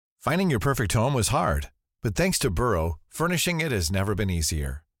Finding your perfect home was hard, but thanks to Burrow, furnishing it has never been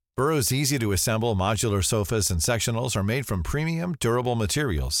easier. Burrow's easy-to-assemble modular sofas and sectionals are made from premium, durable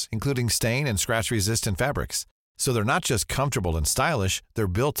materials, including stain and scratch-resistant fabrics. So they're not just comfortable and stylish, they're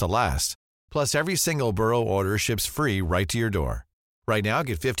built to last. Plus, every single Burrow order ships free right to your door. Right now,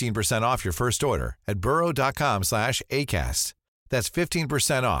 get 15% off your first order at burrow.com/ACAST. That's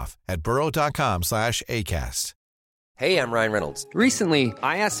 15% off at burrow.com/ACAST. Hey, I'm Ryan Reynolds. Recently,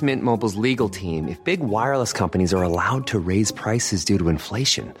 I asked Mint Mobile's legal team if big wireless companies are allowed to raise prices due to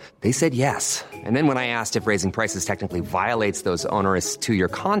inflation. They said yes. And then when I asked if raising prices technically violates those onerous two-year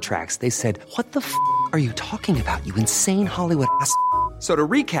contracts, they said, "What the f*** are you talking about, you insane Hollywood ass?" So to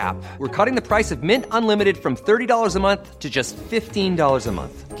recap, we're cutting the price of Mint Unlimited from $30 a month to just $15 a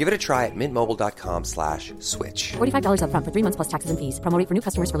month. Give it a try at mintmobile.com/switch. $45 up front for 3 months plus taxes and fees. Promo rate for new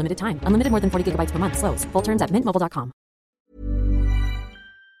customers for limited time. Unlimited more than 40 gigabytes per month. Slows full terms at mintmobile.com.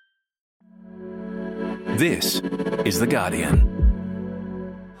 This is The Guardian.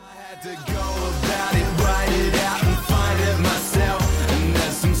 I had to go about it, write it out and find it myself. And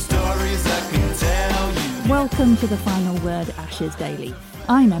there's some stories I can tell you. Welcome to the Final Word Ashes Daily.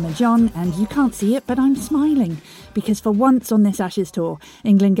 I'm Emma John, and you can't see it, but I'm smiling. Because for once on this Ashes tour,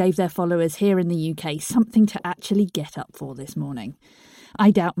 England gave their followers here in the UK something to actually get up for this morning. I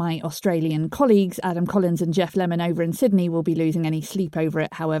doubt my Australian colleagues, Adam Collins and Geoff Lemon over in Sydney, will be losing any sleep over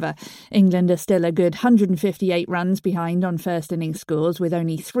it, however. England are still a good 158 runs behind on first innings scores with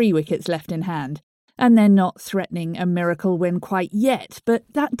only 3 wickets left in hand. And they're not threatening a miracle win quite yet, but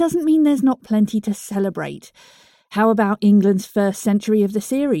that doesn't mean there's not plenty to celebrate. How about England's first century of the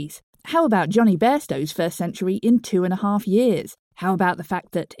series? How about Jonny Bairstow's first century in 2.5 years? How about the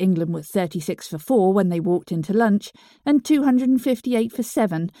fact that England was 36 for 4 when they walked into lunch and 258 for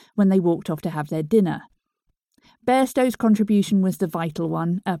 7 when they walked off to have their dinner? Bairstow's contribution was the vital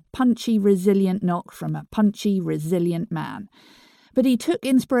one, a punchy, resilient knock from a punchy, resilient man. But he took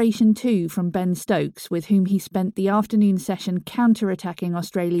inspiration too from Ben Stokes, with whom he spent the afternoon session counter-attacking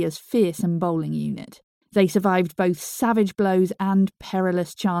Australia's fearsome bowling unit. They survived both savage blows and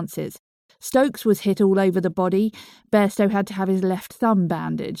perilous chances. Stokes was hit all over the body. Bairstow had to have his left thumb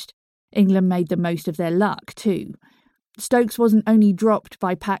bandaged. England made the most of their luck too. Stokes wasn't only dropped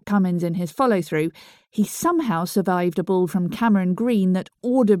by Pat Cummins in his follow-through, he somehow survived a ball from Cameron Green that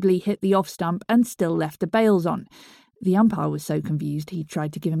audibly hit the off-stump and still left the bails on. The umpire was so confused he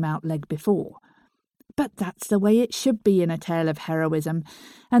tried to give him out leg before. But that's the way it should be in a tale of heroism,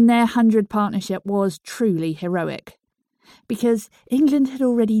 and their 100 partnership was truly heroic. Because England had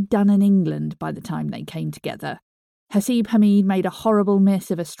already done an England by the time they came together. Haseeb Hameed made a horrible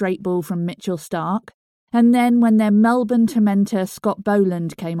miss of a straight ball from Mitchell Starc, and then when their Melbourne tormentor Scott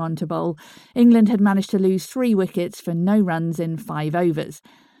Boland came on to bowl, England had managed to lose 3 wickets for no runs in 5 overs.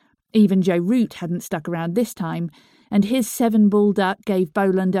 Even Joe Root hadn't stuck around this time, and his 7-ball duck gave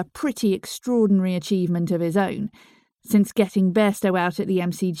Boland a pretty extraordinary achievement of his own. Since getting Bairstow out at the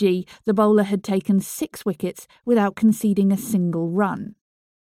MCG, the bowler had taken 6 wickets without conceding a single run.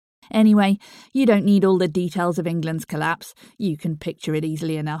 Anyway, you don't need all the details of England's collapse. You can picture it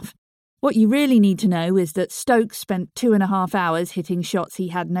easily enough. What you really need to know is that Stokes spent 2.5 hours hitting shots he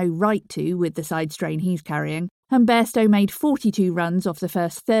had no right to with the side strain he's carrying, and Bairstow made 42 runs off the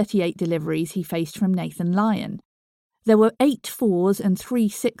first 38 deliveries he faced from Nathan Lyon. There were 8 4s and 3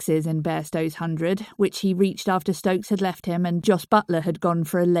 6s in Bairstow's 100, which he reached after Stokes had left him and Joss Buttler had gone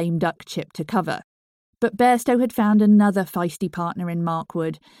for a lame duck chip to cover. But Bairstow had found another feisty partner in Mark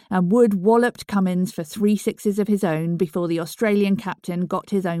Wood, and Wood walloped Cummins for 3 6s of his own before the Australian captain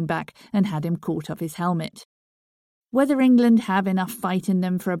got his own back and had him caught off his helmet. Whether England have enough fight in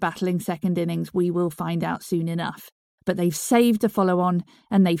them for a battling second innings we will find out soon enough. But they've saved the follow-on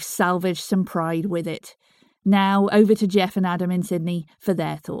and they've salvaged some pride with it. Now, over to Geoff and Adam in Sydney for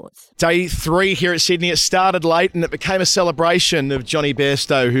their thoughts. Day 3 here at Sydney. It started late and it became a celebration of Jonny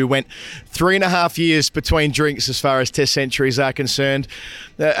Bairstow, who went 3.5 years between drinks as far as Test centuries are concerned.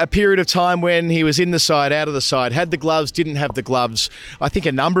 A period of time when he was in the side, out of the side, had the gloves, didn't have the gloves. I think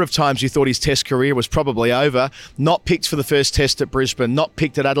a number of times you thought his Test career was probably over. Not picked for the first Test at Brisbane, not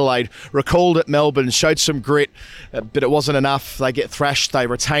picked at Adelaide, recalled at Melbourne, showed some grit, but it wasn't enough. They get thrashed, they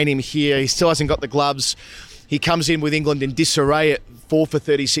retain him here. He still hasn't got the gloves. He comes in with England in disarray at 4 for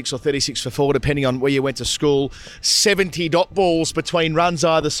 36 or 36 for 4, depending on where you went to school. 70 dot balls between runs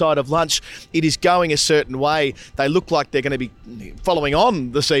either side of lunch. It is going a certain way. They look like they're going to be following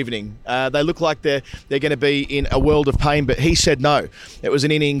on this evening. They look like they're going to be in a world of pain, but he said no. It was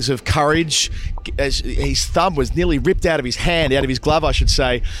an innings of courage, his thumb was nearly ripped out of his hand, out of his glove, I should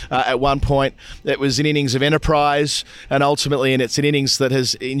say, at one point. It was an innings of enterprise, and ultimately, and it's an innings that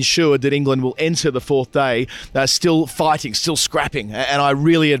has ensured that England will enter the fourth day still fighting, still scrapping, and I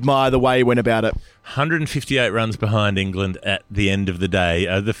really admire the way he went about it. 158 runs behind England at the end of the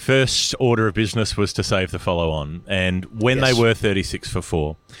day. The first order of business was to save the follow-on, and when they were 36 for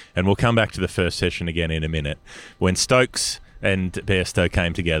 4, and we'll come back to the first session again in a minute, when Stokes and Bairstow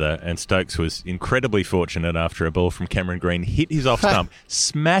came together, and Stokes was incredibly fortunate after a ball from Cameron Green hit his off stump,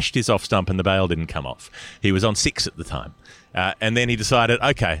 smashed his off stump, and the bail didn't come off. He was on 6 at the time. And then he decided,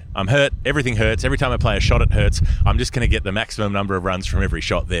 okay, I'm hurt, everything hurts, every time I play a shot it hurts, I'm just going to get the maximum number of runs from every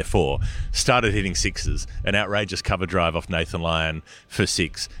shot, therefore. Started hitting sixes, an outrageous cover drive off Nathan Lyon for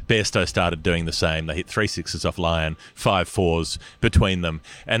 6. Bairstow started doing the same. They hit 3 sixes off Lyon, 5 fours between them.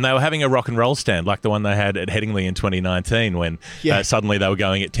 And they were having a rock and roll stand like the one they had at Headingley in 2019 when suddenly they were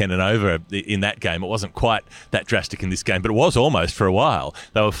going at 10 and over in that game. It wasn't quite that drastic in this game, but it was almost for a while.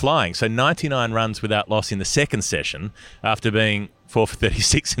 They were flying. So 99 runs without loss in the second session after being 4 for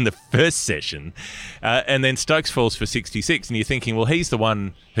 36 in the first session. And then Stokes falls for 66, and you're thinking, well, he's the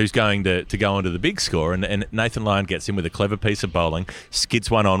one who's going to go onto the big score. And Nathan Lyon gets in with a clever piece of bowling, skids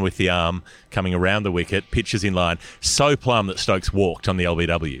one on with the arm, coming around the wicket, pitches in line, so plumb that Stokes walked on the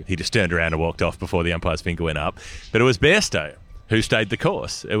LBW. He just turned around and walked off before the umpire's finger went up. But it was Bairstow who stayed the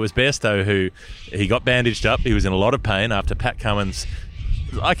course. It was Bairstow who he got bandaged up. He was in a lot of pain after Pat Cummins,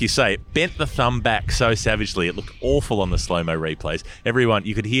 like you say, bent the thumb back so savagely. It looked awful on the slow-mo replays. Everyone,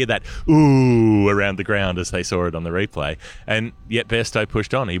 you could hear that ooh around the ground as they saw it on the replay. And yet Bairstow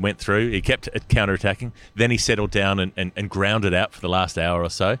pushed on. He went through. He kept counter-attacking. Then he settled down and grounded out for the last hour or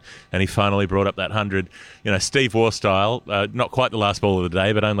so. And he finally brought up that 100, Steve Waugh style. Not quite the last ball of the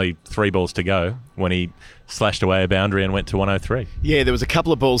day, but only 3 balls to go when he slashed away a boundary and went to 103. Yeah, there was a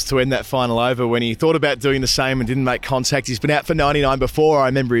couple of balls to end that final over when he thought about doing the same and didn't make contact. He's been out for 99 before. I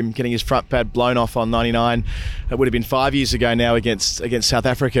remember him getting his front pad blown off on 99. It would have been 5 years ago now against South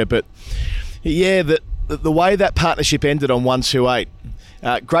Africa. But yeah, the way that partnership ended on 128,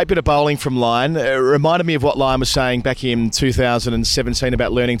 great bit of bowling from Lyon. It reminded me of what Lyon was saying back in 2017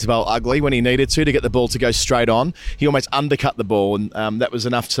 about learning to bowl ugly when he needed to get the ball to go straight on. He almost undercut the ball, and that was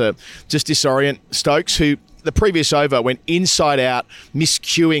enough to just disorient Stokes, who the previous over went inside out, but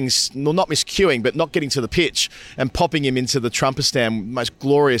not getting to the pitch and popping him into the trumper stand. Most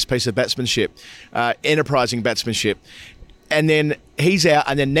glorious piece of batsmanship, enterprising batsmanship. And then he's out,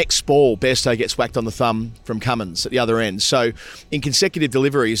 and then next ball, Bairstow gets whacked on the thumb from Cummins at the other end. So in consecutive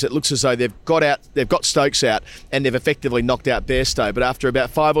deliveries, it looks as though they've got Stokes out, and they've effectively knocked out Bairstow. But after about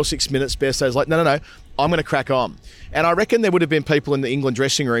 5 or 6 minutes, Bairstow's like, no, I'm going to crack on. And I reckon there would have been people in the England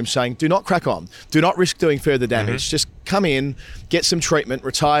dressing room saying, do not crack on. Do not risk doing further damage. Just come in, get some treatment,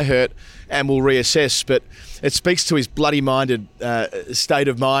 retire hurt, and we'll reassess. But it speaks to his bloody-minded state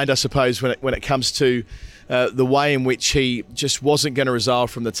of mind, I suppose, when it comes to the way in which he just wasn't going to resolve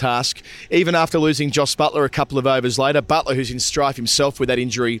from the task. Even after losing Jos Buttler a couple of overs later, Buttler, who's in strife himself with that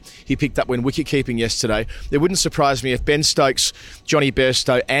injury he picked up when wicket-keeping yesterday, it wouldn't surprise me if Ben Stokes, Jonny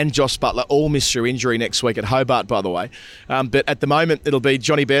Bairstow and Jos Buttler all miss through injury next week at Hobart, by the way. But at the moment, it'll be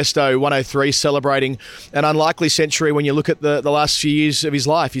Jonny Bairstow, 103, celebrating an unlikely century when you look at the last few years of his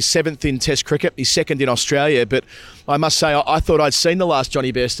life. He's 7th in Test cricket, he's 2nd in Australia, but I must say, I thought I'd seen the last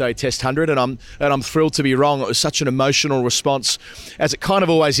Jonny Bairstow Test 100, and I'm thrilled to be wrong. It was such an emotional response, as it kind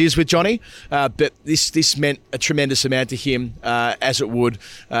of always is with Jonny, but this meant a tremendous amount to him, as it would,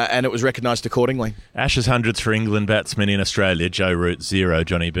 and it was recognised accordingly. Ashes hundreds for England batsmen in Australia: Joe Root 0,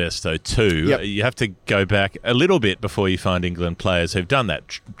 Jonny Bairstow 2. Yep. You have to go back a little bit before you find England players who've done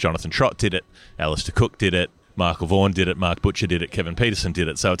that. Jonathan Trott did it, Alistair Cook did it, Michael Vaughan did it, Mark Butcher did it, Kevin Peterson did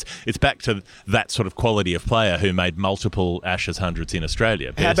it. So it's back to that sort of quality of player who made multiple Ashes hundreds in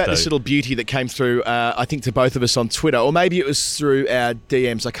Australia. How about this little beauty that came through, I think, to both of us on Twitter, or maybe it was through our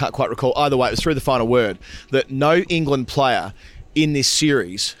DMs, I can't quite recall. Either way, it was through the final word, that no England player in this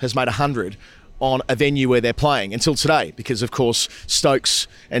series has made 100 on a venue where they're playing until today, because of course Stokes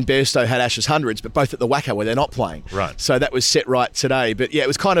and Bairstow had Ashes hundreds, but both at the Wacker where they're not playing. Right. So that was set right today. But yeah, it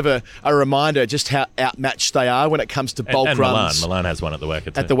was kind of a reminder just how outmatched they are when it comes to bulk runs. Milan has one at the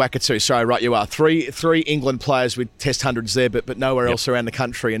Wacker too. At the Wacker too. Sorry, right you are. Three England players with Test hundreds there, but nowhere else around the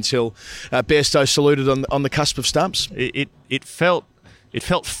country until Bairstow saluted on the cusp of stumps. It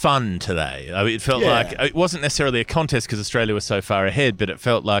felt fun today. I mean, it felt like it wasn't necessarily a contest because Australia was so far ahead, but it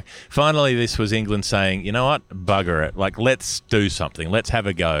felt like finally this was England saying, you know what, bugger it. Like, let's do something. Let's have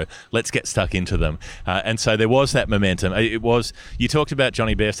a go. Let's get stuck into them. And so there was that momentum. You talked about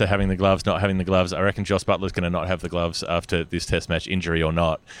Jonny Bairstow having the gloves, not having the gloves. I reckon Jos Buttler's going to not have the gloves after this Test match, injury or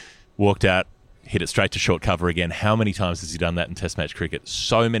not. Walked out hit it straight to short cover again. How many times has he done that in Test match cricket?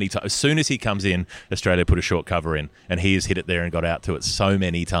 So many times. As soon as he comes in, Australia put a short cover in, and he has hit it there and got out to it so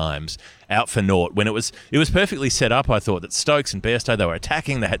many times. Out for naught. When it was perfectly set up, I thought, that Stokes and Bairstow, they were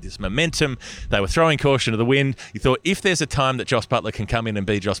attacking, they had this momentum, they were throwing caution to the wind. You thought, if there's a time that Joss Buttler can come in and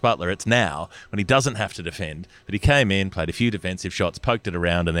be Joss Buttler, it's now, when he doesn't have to defend. But he came in, played a few defensive shots, poked it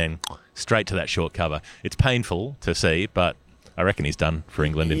around, and then straight to that short cover. It's painful to see, but I reckon he's done for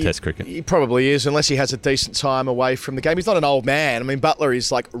England in Test cricket. He probably is, unless he has a decent time away from the game. He's not an old man. I mean, Buttler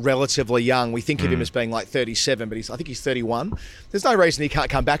is like relatively young. We think of him as being like 37, but I think he's 31. There's no reason he can't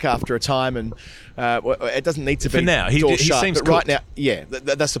come back after a time, and it doesn't need to be for now. He seems but right now, yeah,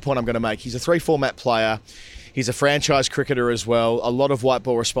 that's the point I'm going to make. He's a 3-format player. He's a franchise cricketer as well. A lot of white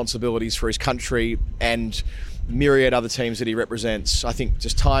ball responsibilities for his country and myriad other teams that he represents. I think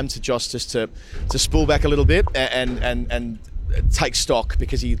just time to Joss just to spool back a little bit and take stock,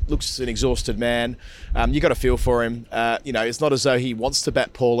 because he looks an exhausted man. You got to feel for him. It's not as though he wants to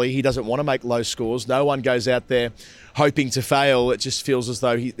bat poorly. He doesn't want to make low scores. No one goes out there hoping to fail. It just feels as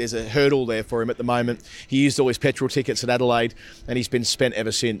though there's a hurdle there for him at the moment. He used all his petrol tickets at Adelaide, and he's been spent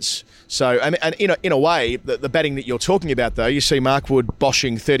ever since. So, and in a way, the batting that you're talking about, though, you see Mark Wood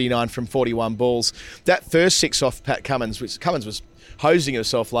boshing 39 from 41 balls. That first 6 off Pat Cummins, which Cummins was hosing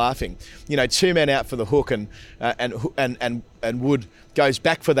herself laughing. 2 men out for the hook, and Wood goes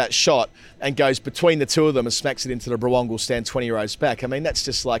back for that shot and goes between the two of them and smacks it into the Brawongle stand 20 rows back. I mean, that's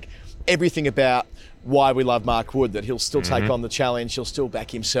just like everything about why we love Mark Wood, that he'll still take on the challenge, he'll still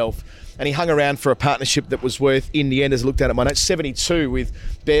back himself. And he hung around for a partnership that was worth, in the end, as I looked at it, my notes, 72 with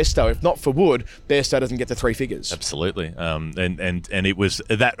Bairstow. If not for Wood, Bairstow doesn't get to 3 figures. Absolutely. And it was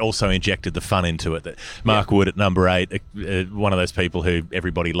that also injected the fun into it. That Mark Wood at number 8, one of those people who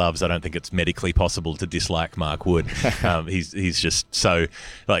everybody loves. I don't think it's medically possible to dislike Mark Wood. He's just so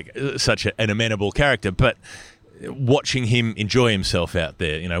such an amenable character, but watching him enjoy himself out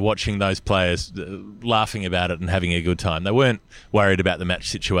there, watching those players laughing about it and having a good time. They weren't worried about the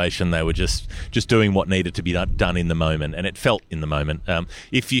match situation. They were just doing what needed to be done in the moment, and it felt in the moment.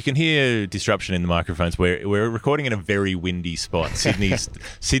 If you can hear disruption in the microphones, we're recording in a very windy spot.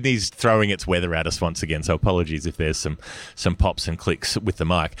 Sydney's throwing its weather at us once again, so apologies if there's some pops and clicks with the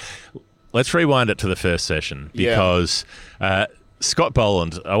mic. Let's rewind it to the first session, because Scott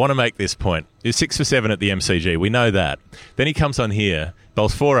Boland, I want to make this point. He was 6 for 7 at the MCG. We know that. Then he comes on here,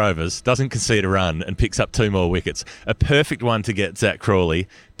 bowls 4 overs, doesn't concede a run, and picks up 2 more wickets. A perfect one to get Zach Crawley.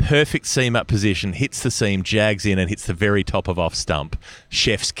 Perfect seam-up position, hits the seam, jags in, and hits the very top of off stump.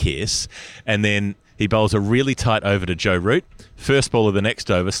 Chef's kiss. And then he bowls a really tight over to Joe Root. First ball of the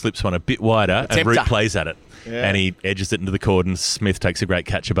next over, slips one a bit wider, and Root plays at it. Yeah. And he edges it into the cordon. Smith takes a great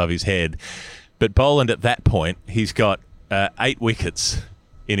catch above his head. But Boland, at that point, he's got 8 wickets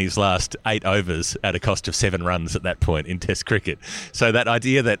in his last 8 overs at a cost of 7 runs at that point in Test cricket. So that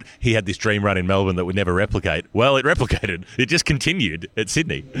idea that he had this dream run in Melbourne that would never replicate, well, it replicated. It just continued at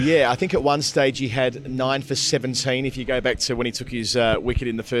Sydney. Yeah, I think at one stage he had 9 for 17, if you go back to when he took his wicket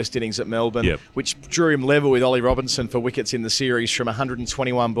in the first innings at Melbourne, which drew him level with Ollie Robinson for wickets in the series from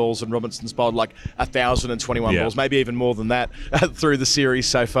 121 balls, and Robinson's bowled like 1,021 balls, maybe even more than that through the series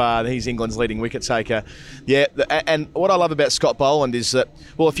so far. He's England's leading wicket taker. Yeah, and what I love about Scott Boland is that,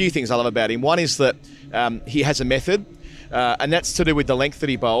 well, a few things I love about him. One is that he has a method, and that's to do with the length that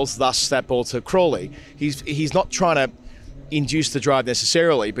he bowls, thus that ball to Crawley. He's not trying to induce the drive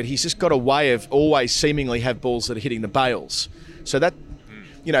necessarily, but he's just got a way of always seemingly have balls that are hitting the bails. So that,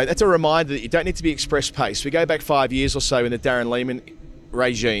 that's a reminder that you don't need to be express pace. We go back 5 years or so in the Darren Lehman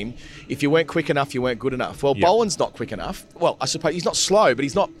regime. If you weren't quick enough, you weren't good enough. Well, Boland's not quick enough. Well, I suppose he's not slow, but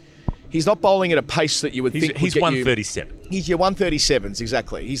he's not bowling at a pace that you would think he's would get 137. He's your 137s,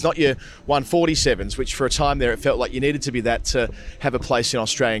 exactly. He's not your 147s, which for a time there it felt like you needed to be that to have a place in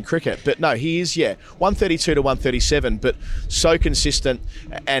Australian cricket. But no, he is, 132 to 137, but so consistent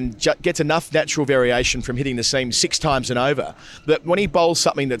and gets enough natural variation from hitting the seam 6 times and over that when he bowls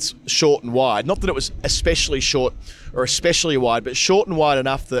something that's short and wide, not that it was especially short or especially wide, but short and wide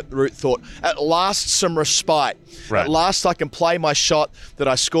enough that Root thought, at last some respite. Right. At last I can play my shot that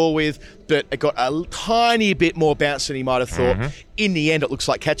I score with, but it got a tiny bit more bounce than he might have thought. In the end, it looks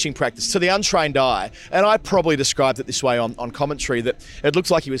like catching practice. To the untrained eye, and I probably described it this way on commentary, that it looks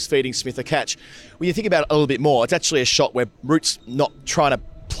like he was feeding Smith a catch. When you think about it a little bit more, it's actually a shot where Root's not trying to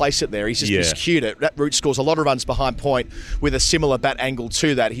place it there. He's just Yeah. miscued it. That Root scores a lot of runs behind point with a similar bat angle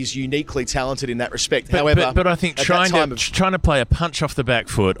to that. He's uniquely talented in that respect. However, but I think at trying that time to play a punch off the back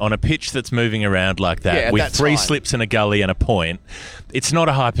foot on a pitch that's moving around like that, at with that three time. slips and a gully and a point, it's not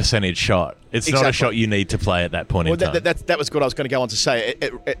a high percentage shot. It's not a Exactly. shot you need to play at that point in time. That was what I was going to go on to say.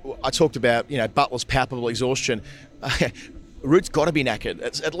 I talked about Butler's palpable exhaustion. Root's got to be knackered,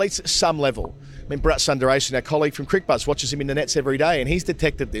 at least at some level. I mean, Bharat Sundaresan, our colleague from Crickbuzz, watches him in the nets every day, and he's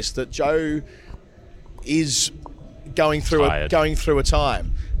detected this, that Joe is going through a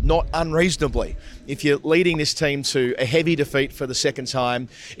time, not unreasonably. If you're leading this team to a heavy defeat for the second time,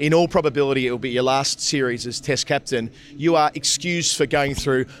 in all probability it will be your last series as Test captain, you are excused for going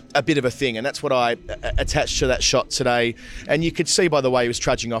through a bit of a thing, and that's what I attached to that shot today. And you could see by the way he was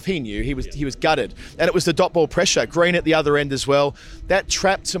trudging off, he knew he was gutted, and it was the dot ball pressure. Green at the other end as well. That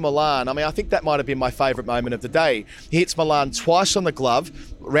trap to Milan, I mean, I think that might have been my favourite moment of the day. He hits Milan twice on the glove,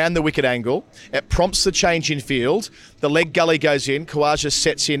 round the wicket angle. It prompts the change in field. The leg gully goes in. Khawaja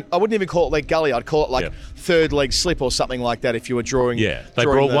sets in. I wouldn't even call it leg gully. I'd call it like third leg slip or something like that if you were drawing. Yeah, they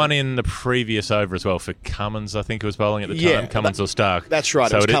brought one in the previous over as well for Cummins, I think, who was bowling at the time. Cummins or Stark. That's right,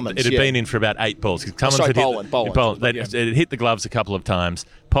 so it was Cummins. It had been in for about 8 balls. Cummins Sorry, had Boland. It hit the gloves a couple of times,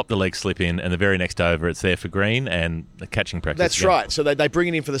 popped the leg slip in, and the very next over it's there for Green and the catching practice. That's right. So they bring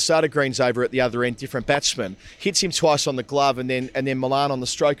it in for the start of Green's over at the other end, different batsman. Hits him twice on the glove, and then Milan on the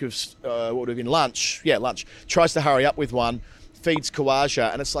stroke of what would have been lunch. Yeah, lunch. Tries to hurry up with one. Feeds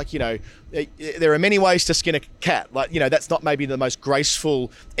Khawaja, and it's like, there are many ways to skin a cat. Like, that's not maybe the most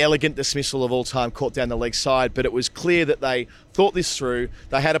graceful, elegant dismissal of all time, caught down the leg side, but it was clear that they thought this through,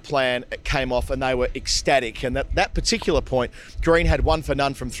 they had a plan, it came off, and they were ecstatic. And that particular point, Green had 1 for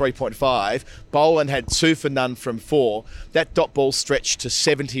none from 3.5, Boland had 2 for none from 4. That dot ball stretched to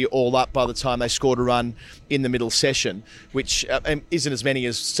 70 all up by the time they scored a run in the middle session, which isn't as many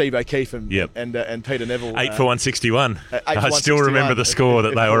as Steve O'Keefe and Peter Neville. 8 for 161. I still remember the score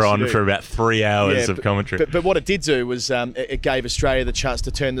that they were on for about 3 hours of commentary. But what it did do was it gave Australia the chance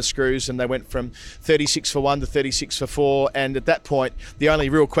to turn the screws, and they went from 36 for 1 to 36 for 4. And at that point, the only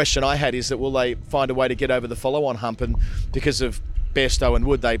real question I had is that will they find a way to get over the follow-on hump? And because of Bairstow and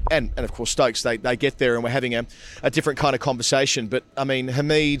Wood, and of course Stokes, they get there, and we're having a different kind of conversation. But I mean,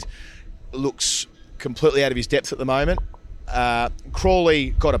 Hamid looks completely out of his depth at the moment. Crawley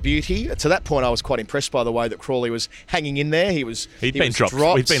got a beauty. To that point, I was quite impressed by the way that Crawley was hanging in there. He'd been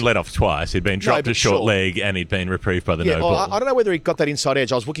dropped. He'd been let off twice. He'd been dropped to short leg, and he'd been reprieved by the no ball. I don't know whether he got that inside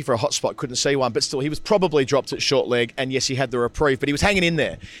edge. I was looking for a hot spot, couldn't see one, but still, he was probably dropped at short leg, and yes, he had the reprieve, but he was hanging in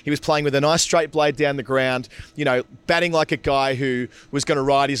there. He was playing with a nice straight blade down the ground, batting like a guy who was going to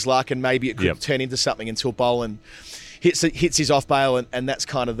ride his luck, and maybe it could turn into something until Boland hits his off bail, and that's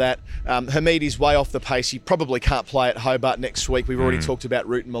kind of that. Hamid is way off the pace. He probably can't play at Hobart next week. We've already talked about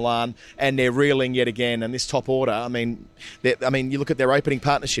Root and Milan, and they're reeling yet again. And this top order, I mean, you look at their opening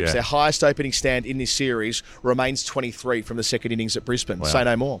partnerships. Yeah. Their highest opening stand in this series remains 23 from the second innings at Brisbane. Wow. Say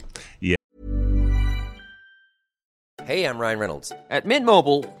no more. Yeah. Hey, I'm Ryan Reynolds. At Mint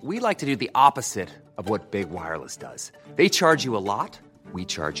Mobile, we like to do the opposite of what Big Wireless does. They charge you a lot. We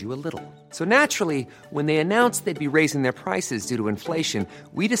charge you a little. So naturally, when they announced they'd be raising their prices due to inflation,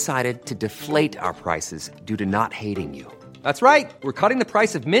 we decided to deflate our prices due to not hating you. That's right. We're cutting the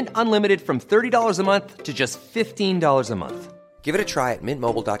price of Mint Unlimited from $30 a month to just $15 a month. Give it a try at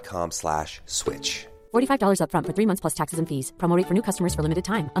mintmobile.com/switch. $45 up front for 3 months plus taxes and fees. Promo rate for new customers for limited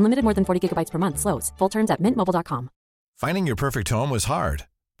time. Unlimited more than 40 gigabytes per month. Slows full terms at mintmobile.com. Finding your perfect home was hard,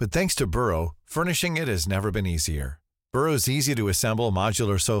 but thanks to Burrow, furnishing it has never been easier. Burrow's easy-to-assemble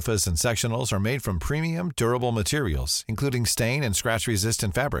modular sofas and sectionals are made from premium, durable materials, including stain and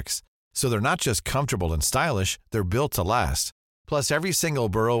scratch-resistant fabrics. So they're not just comfortable and stylish, they're built to last. Plus, every single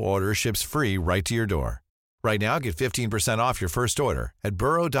Burrow order ships free right to your door. Right now, get 15% off your first order at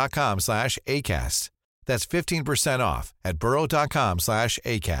burrow.com/ACAST. That's 15% off at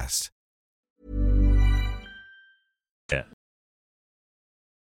burrow.com/ACAST. Yeah.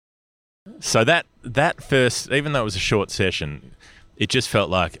 So that first, even though it was a short session, it just felt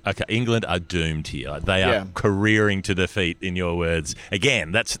like, okay, England are doomed here. They are careering to defeat, in your words.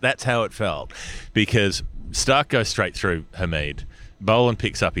 Again, that's how it felt. Because Stark goes straight through Hamid. Boland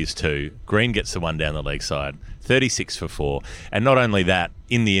picks up his 2. Green gets the one down the leg side. 36 for 4. And not only that,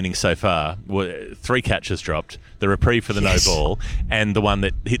 in the innings so far, 3 catches dropped, the reprieve for the no ball, and the one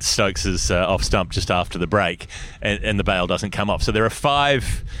that hits Stokes' off stump just after the break, and the bail doesn't come off. So there are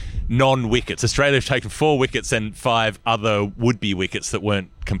 5 non-wickets. Australia have taken 4 wickets and 5 other would-be wickets that weren't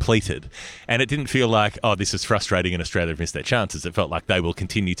completed. And it didn't feel like, oh, this is frustrating and Australia have missed their chances. It felt like they will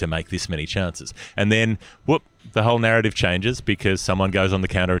continue to make this many chances. And then, the whole narrative changes because someone goes on the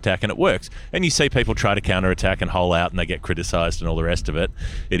counter-attack and it works. And you see people try to counter-attack and hole out and they get criticised and all the rest of it.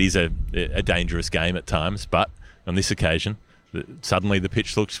 It is a dangerous game at times, but on this occasion, suddenly the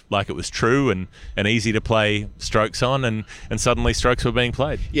pitch looked like it was true and easy to play strokes on, and suddenly strokes were being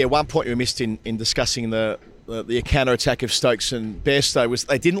played. Yeah, one point we missed in discussing the counter-attack of Stokes and Bairstow was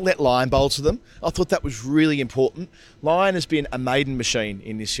they didn't let Lyon bowl to them. I thought that was really important. Lyon has been a maiden machine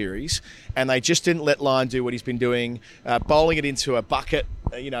in this series, and they just didn't let Lyon do what he's been doing, bowling it into a bucket,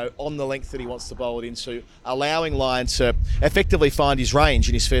 on the length that he wants to bowl it into, allowing Lyon to effectively find his range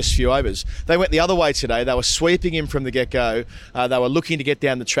in his first few overs. They went the other way today. They were sweeping him from the get-go. They were looking to get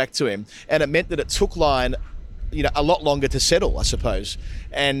down the track to him, and it meant that it took Lyon a lot longer to settle, I suppose.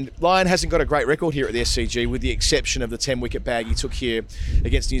 And Lyon hasn't got a great record here at the SCG, with the exception of the 10-wicket bag he took here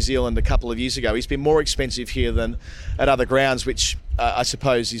against New Zealand a couple of years ago. He's been more expensive here than at other grounds, which I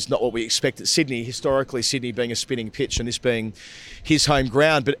suppose is not what we expect at Sydney. Historically, Sydney being a spinning pitch and this being his home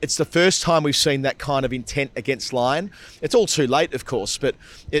ground. But it's the first time we've seen that kind of intent against Lyon. It's all too late, of course, but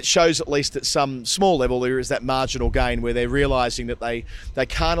it shows at least at some small level there is that marginal gain where they're realising that they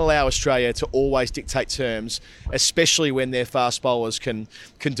can't allow Australia to always dictate terms, especially when their fast bowlers can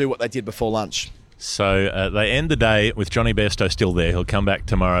do what they did before lunch. So they end the day with Jonny Bairstow still there. He'll come back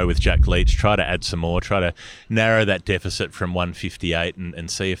tomorrow with Jack Leach, try to add some more, try to narrow that deficit from 158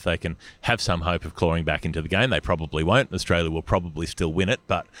 and see if they can have some hope of clawing back into the game. They probably won't. Australia will probably still win it,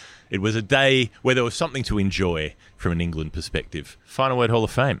 but it was a day where there was something to enjoy from an England perspective. Final Word Hall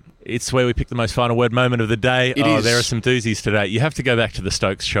of Fame. It's where we pick the most final word moment of the day. It is. There are some doozies today. You have to go back to the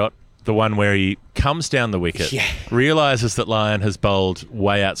Stokes shot. The one where he comes down the wicket, realises that Lyon has bowled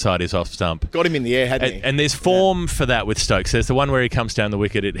way outside his off stump. Got him in the air, hadn't he? And there's form for that with Stokes. There's the one where he comes down the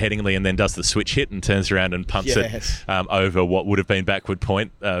wicket at Headingley and then does the switch hit and turns around and pumps it over what would have been backward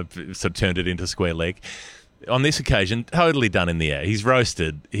point, sort of turned it into square leg. On this occasion, totally done in the air. He's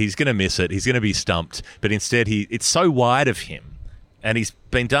roasted. He's going to miss it. He's going to be stumped. But instead, it's so wide of him and he's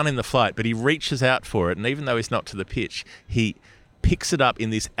been done in the flight, but he reaches out for it. And even though he's not to the pitch, he picks it up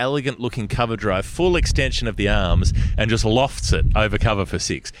in this elegant-looking cover drive, full extension of the arms, and just lofts it over cover for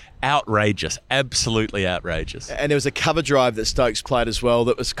 6. Outrageous. Absolutely outrageous. And there was a cover drive that Stokes played as well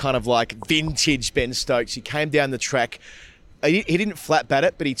that was kind of like vintage Ben Stokes. He came down the track. He didn't flat bat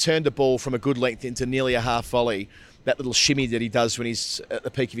it, but he turned the ball from a good length into nearly a half volley, that little shimmy that he does when he's at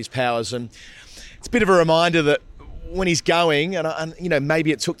the peak of his powers. And it's a bit of a reminder that when he's going, and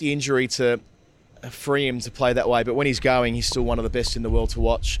maybe it took the injury to free him to play that way, but when he's going, he's still one of the best in the world to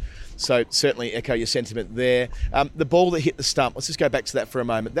watch. So certainly echo your sentiment there. The ball that hit the stump, let's just go back to that for a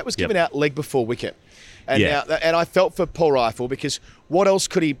moment. That was given out leg before wicket. And and I felt for Paul Rifle, because what else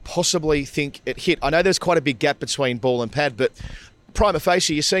could he possibly think it hit? I know there's quite a big gap between ball and pad, but prima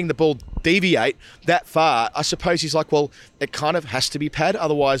facie, you're seeing the ball deviate that far. I suppose he's like, well, it kind of has to be pad,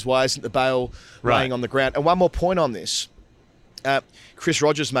 otherwise why isn't the bail laying on the ground? And one more point on this. Chris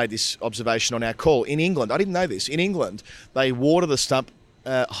Rogers made this observation on our call. In England, I didn't know this, in England, they water the stump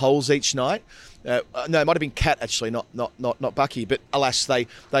holes each night. No, it might have been Cat actually, not Bucky, but alas,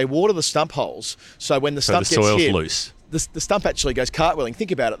 they water the stump holes, so when the stump the gets soil's hit, loose. The stump actually goes cartwheeling.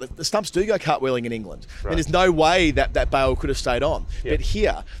 Think about it. The stumps do go cartwheeling in England. Right. And there's no way that bail could have stayed on. Yep. But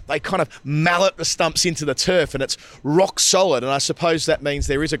here, they kind of mallet the stumps into the turf and it's rock solid. And I suppose that means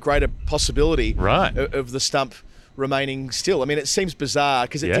there is a greater possibility of the stump remaining still. I mean, it seems bizarre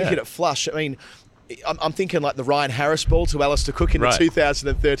because it did hit it flush. I mean, I'm thinking like the Ryan Harris ball to Alistair Cook in the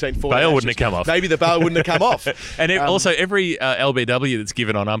 2013-14. Bail wouldn't have come off. Maybe the bail wouldn't have come off. And also every LBW that's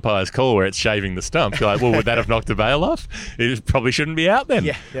given on umpire's call where it's shaving the stump, you're like, well, would that have knocked the bail off? It probably shouldn't be out then.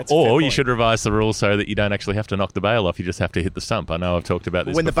 Yeah, that's or you should revise the rules so that you don't actually have to knock the bail off. You just have to hit the stump. I know I've talked about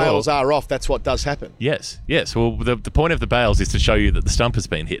this when before. The bails are off, that's what does happen. Yes. Well, the point of the bails is to show you that the stump has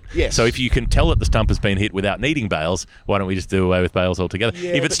been hit. Yes. So if you can tell that the stump has been hit without needing bails, why don't we just do away with bails altogether?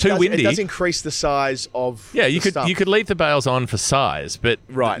 Yeah, if it's too windy... It does increase the size of... Yeah, you could leave the bails on for size, but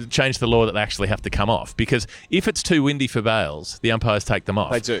change the law that they actually have to come off. Because if it's too windy for bails, the umpires take them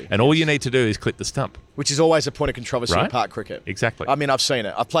off. They do. And all you need to do is clip the stump. Which is always a point of controversy in park cricket. Exactly. I mean, I've seen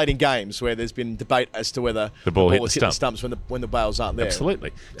it. I've played in games where there's been debate as to whether the ball hit the stumps when the bails aren't there.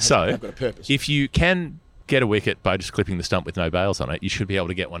 Absolutely. So, they've got a purpose. If you can get a wicket by just clipping the stump with no bails on it, you should be able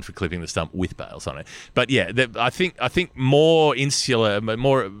to get one for clipping the stump with bails on it. But yeah, I think more insular,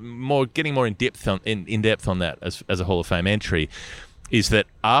 more getting more in depth on that as a Hall of Fame entry is that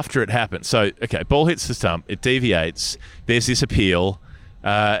after it happens. So okay, ball hits the stump, it deviates. There's this appeal.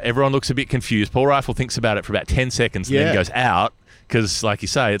 Everyone looks a bit confused. Paul Rifle thinks about it for about 10 seconds and then goes out because, like you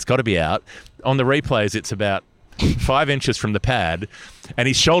say, it's got to be out. On the replays, it's about 5 inches from the pad, and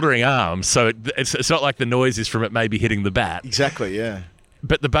he's shouldering arms, so it's not like the noise is from it maybe hitting the bat. Exactly, yeah.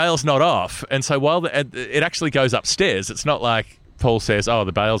 But the bail's not off, and so while it actually goes upstairs, it's not like Paul says, oh,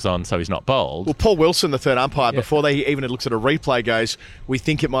 the bail's on, so he's not bowled. Well, Paul Wilson, the third umpire, before they even had looked at a replay, goes, we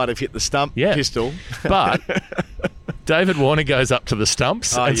think it might have hit the stump pistol. But David Warner goes up to the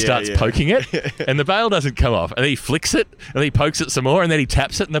stumps and starts poking it, and the bail doesn't come off. And then he flicks it, and then he pokes it some more, and then he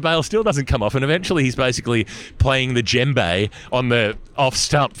taps it, and the bail still doesn't come off. And eventually he's basically playing the djembe on the off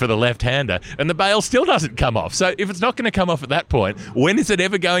stump for the left-hander, and the bail still doesn't come off. So if it's not going to come off at that point, when is it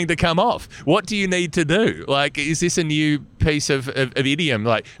ever going to come off? What do you need to do? Like, is this a new piece of idiom,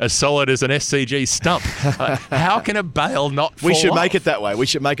 like as solid as an SCG stump? How can a bail not fall We should off? make it that way. We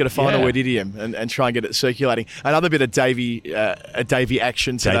should make it a final word idiom and try and get it circulating. Another bit of Davey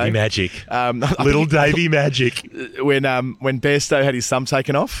action today. Davey magic. Little Davey magic. When Bairstow had his thumb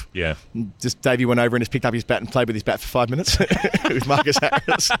taken off, just Davey went over and just picked up his bat and played with his bat for 5 minutes with Marcus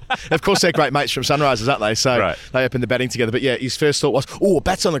Harris. Of course, they're great mates from Sunrisers, aren't they? So they opened the batting together. But yeah, his first thought was, oh, a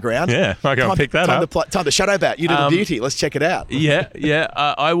bat's on the ground. Yeah, I go and pick that up. Time to shadow bat. You did a beauty. Let's check it out.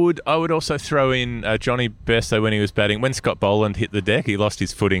 I would also throw in Jonny Bairstow when he was batting. When Scott Boland hit the deck, he lost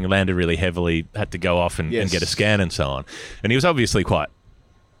his footing, landed really heavily, had to go off and get a scan and so on. And he was obviously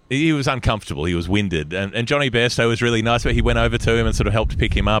he was uncomfortable. He was winded. And Jonny Bairstow was really nice, but he went over to him and sort of helped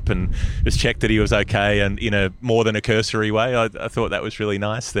pick him up and just checked that he was okay, and in a more than a cursory way. I thought that was really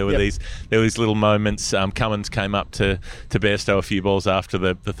nice. There were these little moments. Cummins came up to Bairstow a few balls after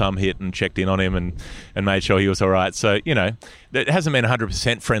the thumb hit and checked in on him and made sure he was all right. So, it hasn't been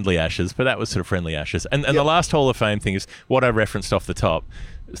 100% friendly Ashes, but that was sort of friendly Ashes. And the last Hall of Fame thing is what I referenced off the top.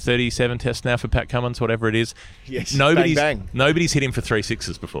 37 tests now for Pat Cummins, whatever it is. Yes, nobody's hit him for 3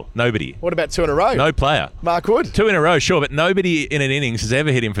 sixes before. Nobody. What about 2 in a row? No player. Mark Wood. 2 in a row, sure, but nobody in an innings has ever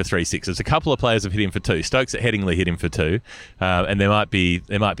hit him for 3 sixes. A couple of players have hit him for 2. Stokes at Headingley hit him for 2, and there might be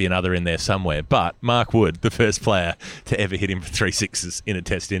another in there somewhere. But Mark Wood, the first player to ever hit him for 3 sixes in a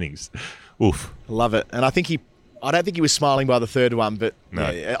test innings. Oof. Love it. And I don't think he was smiling by the third one, but no.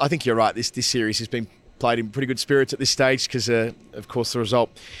 I think you're right. This series has been played in pretty good spirits at this stage because, of course, the result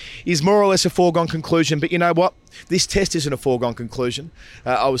is more or less a foregone conclusion. But you know what? This test isn't a foregone conclusion.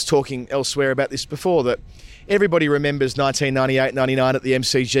 I was talking elsewhere about this before, that everybody remembers 1998-99 at the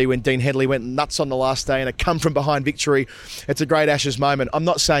MCG when Dean Headley went nuts on the last day in a come-from-behind victory. It's a great Ashes moment. I'm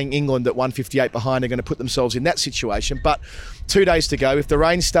not saying England at 158 behind are going to put themselves in that situation, but 2 days to go. If the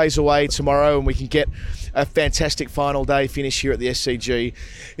rain stays away tomorrow and we can get a fantastic final day finish here at the SCG,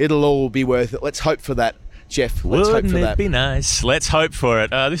 it'll all be worth it. Let's hope for that. Geoff, let's hope for that. Wouldn't it be nice? Let's hope for it.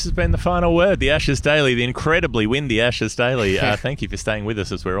 This has been the final word, the Ashes Daily, the incredibly windy Ashes Daily. Thank you for staying with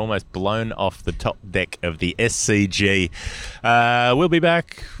us as we're almost blown off the top deck of the SCG. We'll be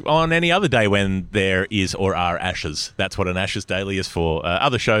back on any other day when there is or are Ashes. That's what an Ashes Daily is for.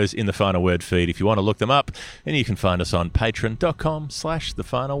 Other shows in the Final Word feed, if you want to look them up, and you can find us on patreon.com/The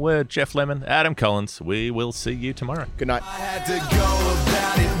Final Word. Geoff Lemon, Adam Collins, we will see you tomorrow. Good night. I had to go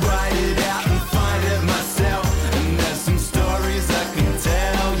about it, write it out and find it myself. And there's some stories I can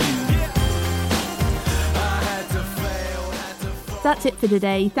tell you. I had to fail, That's it for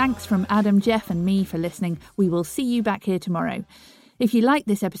today. Thanks from Adam, Geoff and me for listening. We will see you back here tomorrow. If you like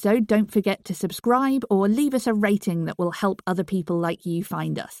this episode, don't forget to subscribe or leave us a rating that will help other people like you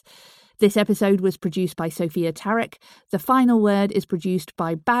find us. This episode was produced by Sophia Tarek. The Final Word is produced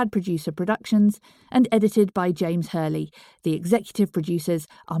by Bad Producer Productions and edited by James Hurley. The executive producers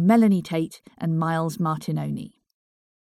are Melanie Tate and Miles Martinoni.